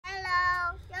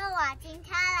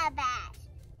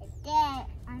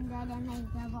to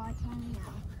make the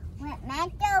volcano with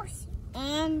Mentos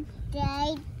and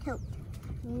they poop.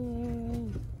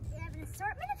 We have an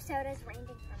assortment of sodas ranging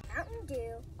from Mountain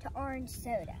Dew to orange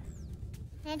soda.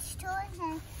 It's two of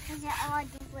them because they're all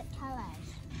different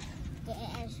colors.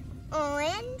 There's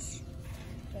orange,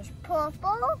 there's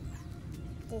purple,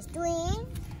 there's green,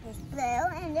 there's blue,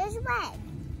 and there's red.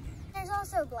 There's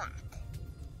also black.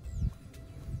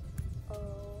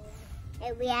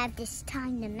 And we have this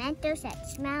tiny Mentos that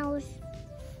smells.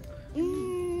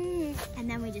 And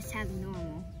then we just have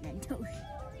normal Mentos.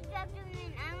 I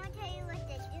want to tell you what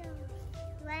they do.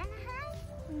 Glenn has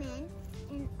mint,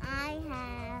 and I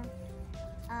have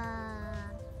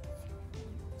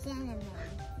cinnamon.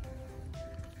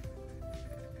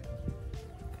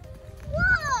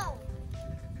 Whoa!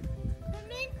 The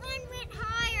mint one went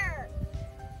higher.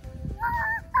 The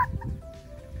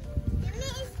mint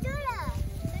is good.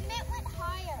 The mint went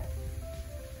higher.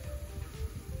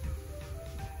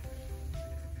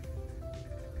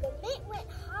 The mint went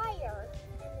higher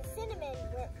and the cinnamon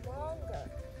went longer.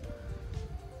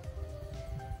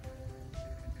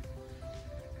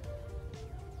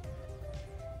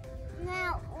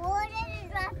 Now, what is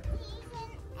drop these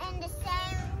and the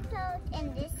same toast,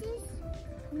 and this is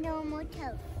normal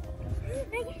toast.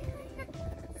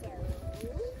 So,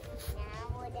 now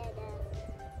we're gonna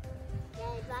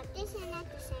drop this in at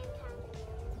the same time.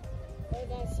 We're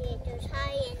gonna see it goes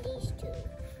high in these two.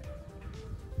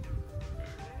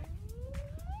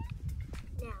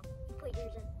 Now, put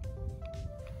yours in.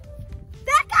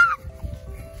 Back up!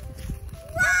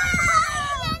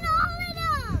 Higher than all of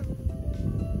them!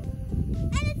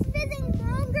 And it's fizzing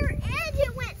longer and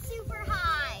it went super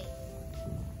high.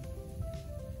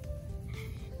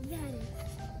 That is.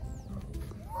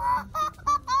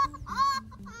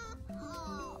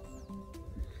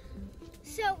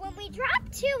 So when we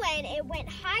dropped two in, it went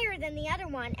higher than the other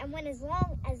one and went as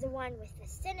long as the one with the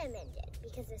cinnamon did,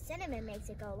 because the cinnamon makes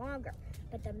it go longer,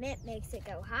 but the mint makes it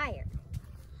go higher.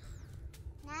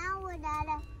 Now we're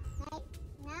gonna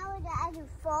do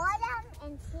four of them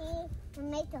and see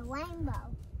and make a rainbow.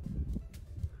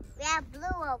 We have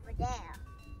blue over there.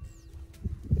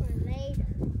 For later.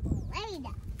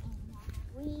 Later.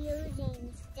 We're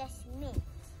using just mint.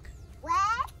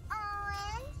 Red,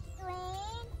 orange,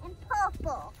 green, and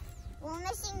purple. We're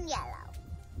missing yellow.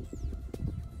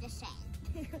 The same.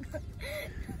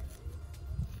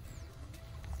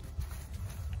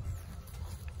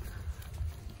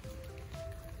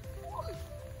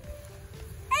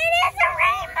 It is a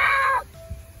rainbow!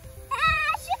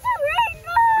 Ash, it's a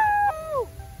rainbow!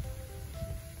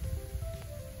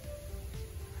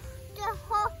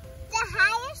 The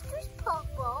highest was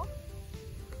purple.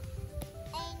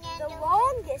 And then The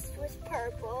longest was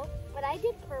purple, but I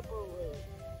did purple leaf.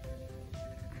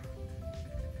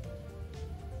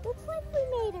 Looks like we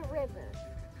made a river.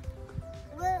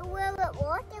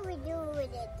 What do we do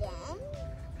with it then?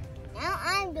 Now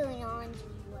I'm doing orange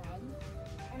and red.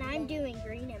 And I'm doing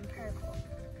green and purple.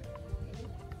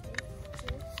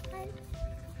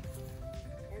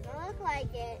 Doesn't look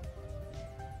like it.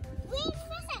 Green's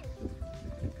fizzing.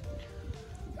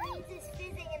 Green is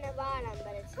fizzing in the bottom,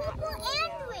 but it's not Purple really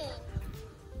and yellow. green.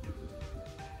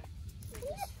 They're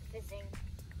just fizzing.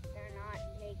 They're not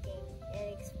making it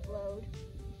explode.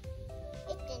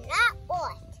 It did not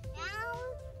what? Now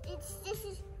this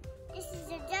is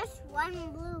just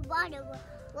one blue bottle.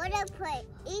 We're gonna put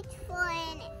each four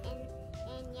in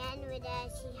and then we're gonna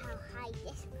see how high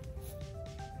this one.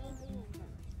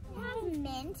 He has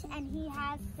mint and he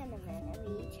has cinnamon, and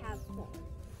we each have four.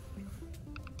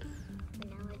 And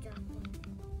now we're dropping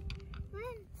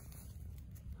one.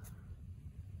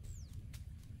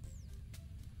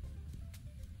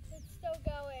 It's still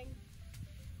going.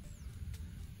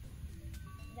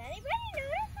 Does anybody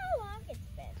notice how long it's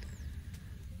been?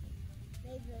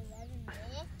 Maybe 11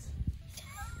 minutes.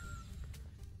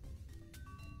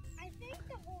 I think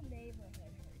the whole neighborhood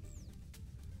heard.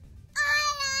 I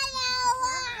don't know.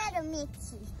 We're gonna mix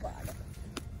these bottles.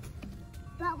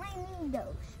 But we need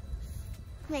those.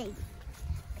 Maybe.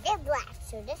 They're black,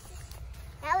 so this is.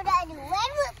 Now we're gonna do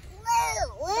red with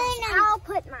blue. I'll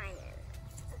put mine in.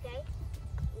 Okay?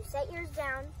 You set yours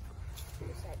down. You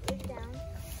set yours down.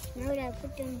 Now we're gonna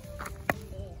put them in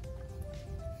there.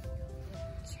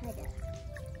 Cheddar.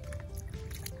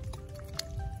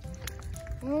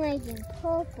 We're making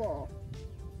purple.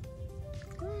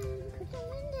 Put them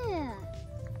in there.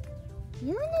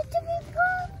 You want it to be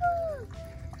purple.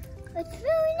 It's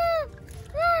filling up.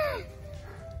 Ah!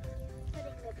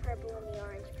 Putting the purple and the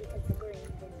orange because the green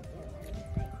didn't do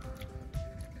anything.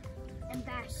 And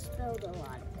Bash spilled a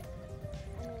lot of it.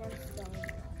 I mean, I'm spilling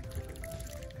it all.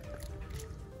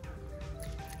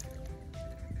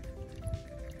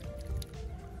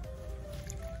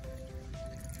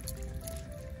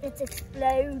 It's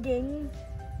exploding.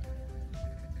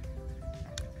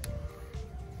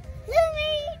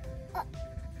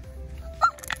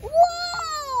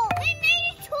 Whoa! It made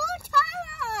a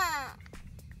tortilla!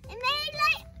 It made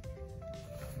like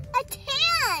a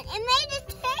tan! It made a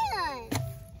tan!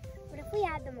 What if we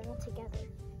add them all together?